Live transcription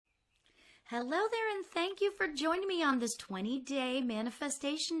Hello there, and thank you for joining me on this 20-day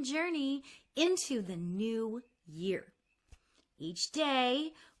manifestation journey into the new year. Each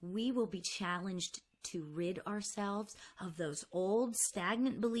day, we will be challenged to rid ourselves of those old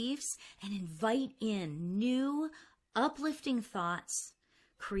stagnant beliefs and invite in new, uplifting thoughts,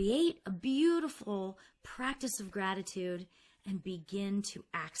 create a beautiful practice of gratitude, and begin to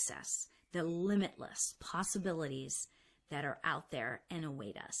access the limitless possibilities that are out there and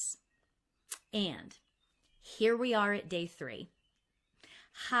await us. And here we are at day 3.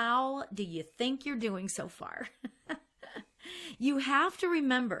 How do you think you're doing so far? You have to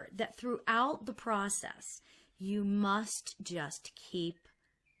remember that throughout the process, you must just keep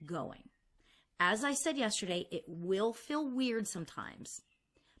going. As I said yesterday, it will feel weird sometimes,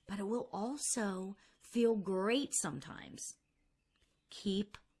 but it will also feel great sometimes.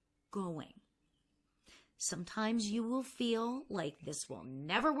 Keep going. Sometimes you will feel like this will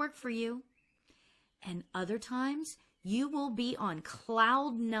never work for you. And other times, you will be on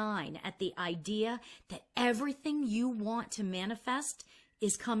cloud 9 at the idea that everything you want to manifest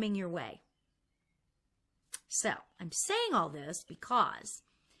is coming your way. So, I'm saying all this because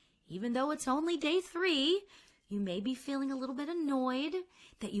even though it's only day 3, you may be feeling a little bit annoyed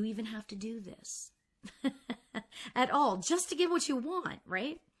that you even have to do this at all, just to get what you want,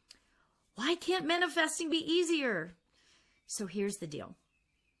 right? Why can't manifesting be easier? So here's the deal.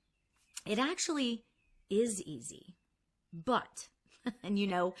 It actually is easy, but, and you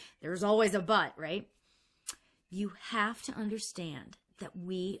know, there's always a but, right? You have to understand that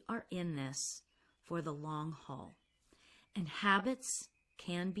we are in this for the long haul, and habits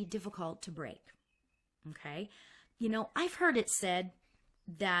can be difficult to break, okay? You know, I've heard it said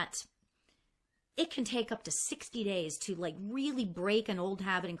that it can take up to 60 days to like really break an old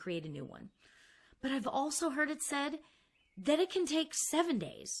habit and create a new one. But I've also heard it said that it can take 7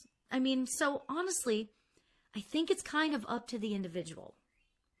 days. I mean, so honestly, I think it's kind of up to the individual.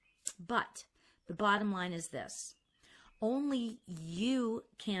 But the bottom line is this. Only you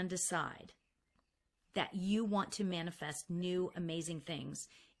can decide that you want to manifest new, amazing things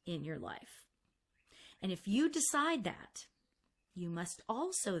in your life. And if you decide that, you must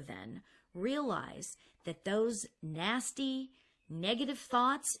also then realize that those nasty, negative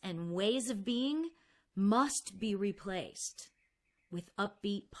thoughts and ways of being must be replaced with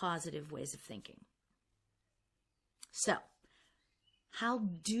upbeat, positive ways of thinking. So, how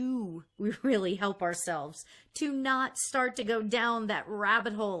do we really help ourselves to not start to go down that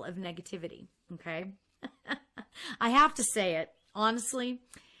rabbit hole of negativity? Okay? I have to say it, honestly.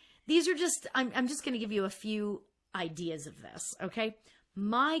 These are just, I'm just going to give you a few ideas of this, okay?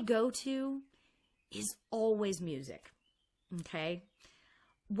 My go-to is always music, okay?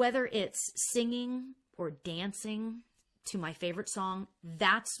 Whether it's singing or dancing to my favorite song,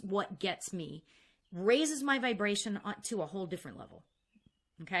 that's what gets me, raises my vibration to a whole different level,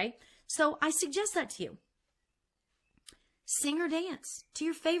 okay? So I suggest that to you. Sing or dance to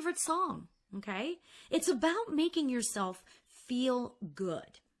your favorite song, okay? It's about making yourself feel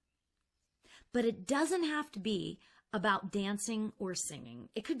good. But it doesn't have to be about dancing or singing.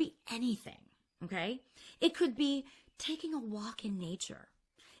 It could be anything, okay? It could be taking a walk in nature.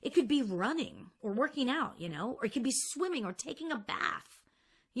 It could be running or working out, you know, or it could be swimming or taking a bath,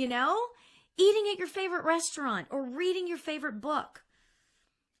 you know, eating at your favorite restaurant or reading your favorite book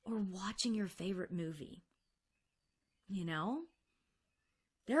or watching your favorite movie. You know,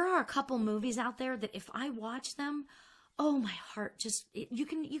 there are a couple movies out there that if I watch them, oh, my heart just, you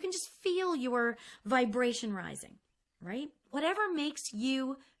can just feel your vibration rising, right? Whatever makes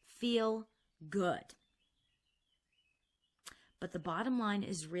you feel good. But the bottom line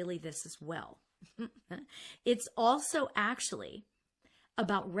is really this as well. It's also actually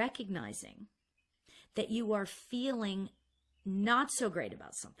about recognizing that you are feeling not so great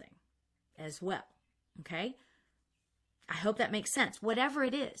about something as well, okay? I hope that makes sense. Whatever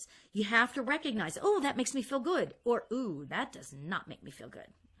it is, you have to recognize, oh, that makes me feel good, or, ooh, that does not make me feel good,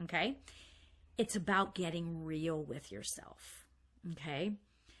 okay? It's about getting real with yourself, okay?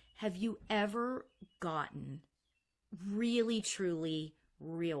 Have you ever gotten really, truly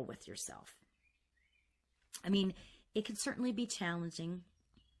real with yourself? I mean, it can certainly be challenging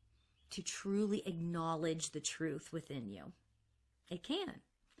to truly acknowledge the truth within you. It can.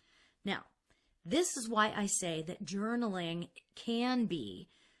 Now, this is why I say that journaling can be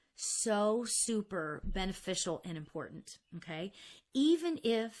so super beneficial and important, okay? Even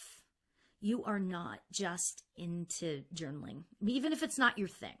if you are not just into journaling, even if it's not your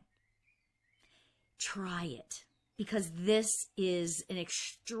thing, try it, because this is an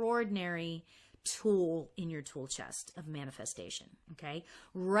extraordinary tool in your tool chest of manifestation, okay?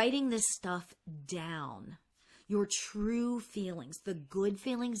 Writing this stuff down, your true feelings, the good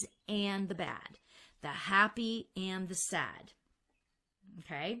feelings and the bad, the happy and the sad,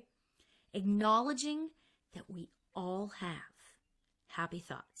 okay? Acknowledging that we all have happy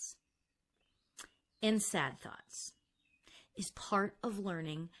thoughts and sad thoughts is part of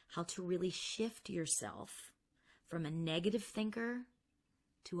learning how to really shift yourself from a negative thinker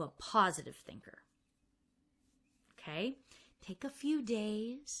to a positive thinker. Okay? Take a few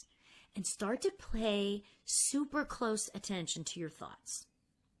days and start to pay super close attention to your thoughts.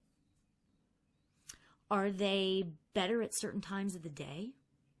 Are they better at certain times of the day?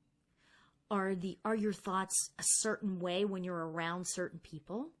 Are your thoughts a certain way when you're around certain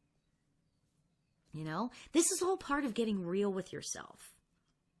people? You know, this is all part of getting real with yourself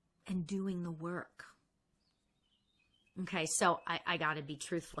and doing the work. Okay, so I got to be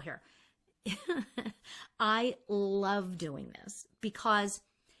truthful here. I love doing this because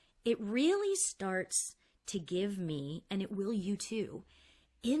it really starts to give me, and it will you too,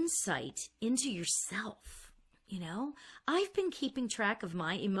 insight into yourself. You know, I've been keeping track of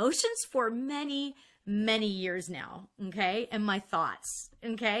my emotions for many, many years now, okay, and my thoughts,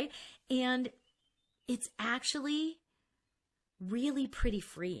 okay, and it's actually really pretty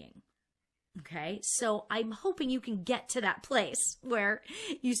freeing. Okay, so I'm hoping you can get to that place where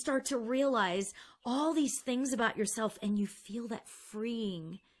you start to realize all these things about yourself and you feel that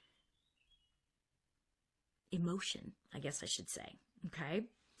freeing emotion, I guess I should say. Okay,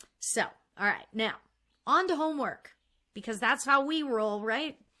 so, all right, now on to homework because that's how we roll,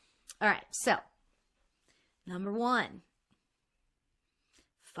 right? All right, so number 1,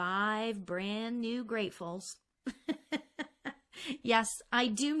 5 brand new gratefuls. Yes, I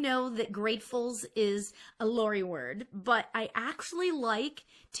do know that gratefuls is a Lori word, but I actually like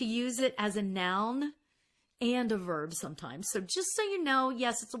to use it as a noun and a verb sometimes. So just so you know,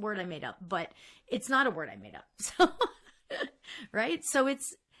 yes, it's a word I made up, but it's not a word I made up. So, right? So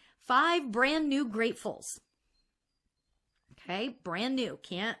it's 5 brand new gratefuls. Okay? Brand new.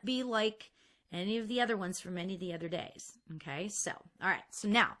 Can't be like any of the other ones from any of the other days. Okay? So, all right. So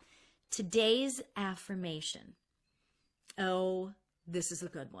now, today's affirmation. Oh, this is a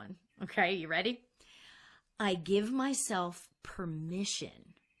good one. Okay, you ready? I give myself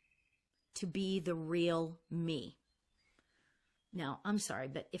permission to be the real me. Now, I'm sorry,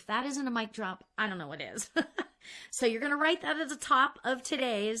 but if that isn't a mic drop, I don't know what is. So you're going to write that at the top of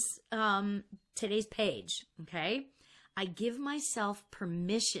today's page, okay? I give myself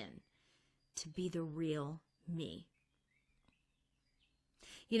permission to be the real me.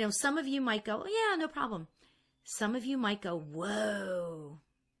 You know, some of you might go, oh, yeah, no problem. Some of you might go, whoa,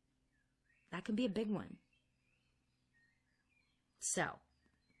 that can be a big one. So,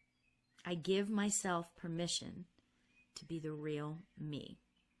 I give myself permission to be the real me.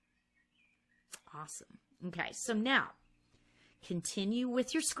 Awesome. Okay, so now, continue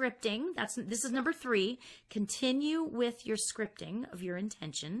with your scripting. This is number 3. Continue with your scripting of your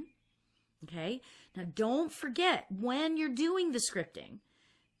intention. Okay, now don't forget when you're doing the scripting,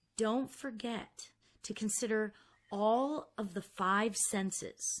 don't forget to consider all of the 5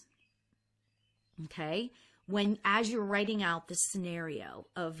 senses, okay, as you're writing out the scenario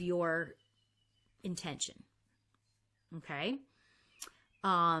of your intention, okay,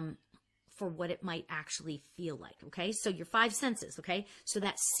 for what it might actually feel like, okay, so your 5 senses, okay, so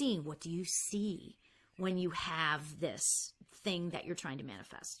that's seeing. What do you see when you have this thing that you're trying to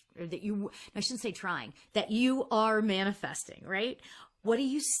manifest, or I shouldn't say trying, that you are manifesting, right? What are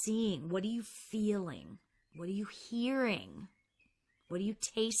you seeing? What are you feeling? What are you hearing? What are you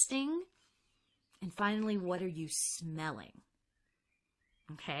tasting? And finally, what are you smelling?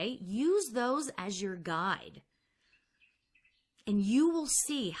 Okay? Use those as your guide. And you will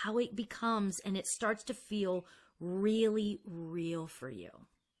see how it becomes and it starts to feel really real for you.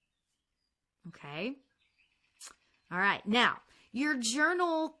 Okay? All right. Now, your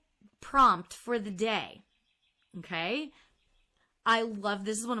journal prompt for the day. Okay? I love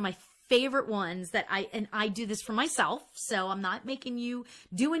this. Is one of my favorite ones that I do this for myself. So I'm not making you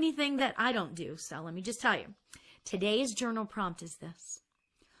do anything that I don't do. So let me just tell you. Today's journal prompt is this.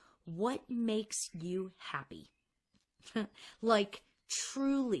 What makes you happy? Like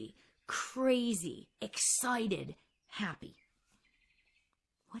truly crazy, excited, happy.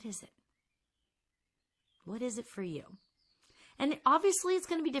 What is it? What is it for you? And obviously it's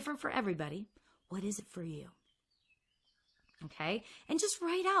going to be different for everybody. What is it for you? Okay, and just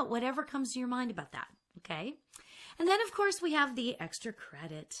write out whatever comes to your mind about that, okay? And then, of course, we have the extra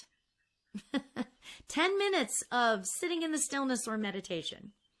credit. 10 minutes of sitting in the stillness or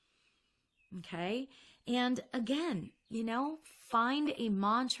meditation. Okay. And again, find a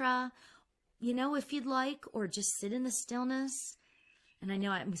mantra, if you'd like, or just sit in the stillness. And I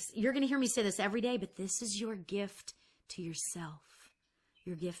know you're going to hear me say this every day, but this is your gift to yourself,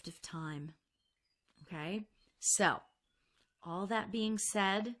 your gift of time. Okay. So all that being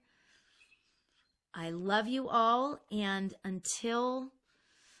said, I love you all. And until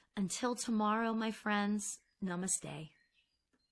tomorrow, my friends, namaste.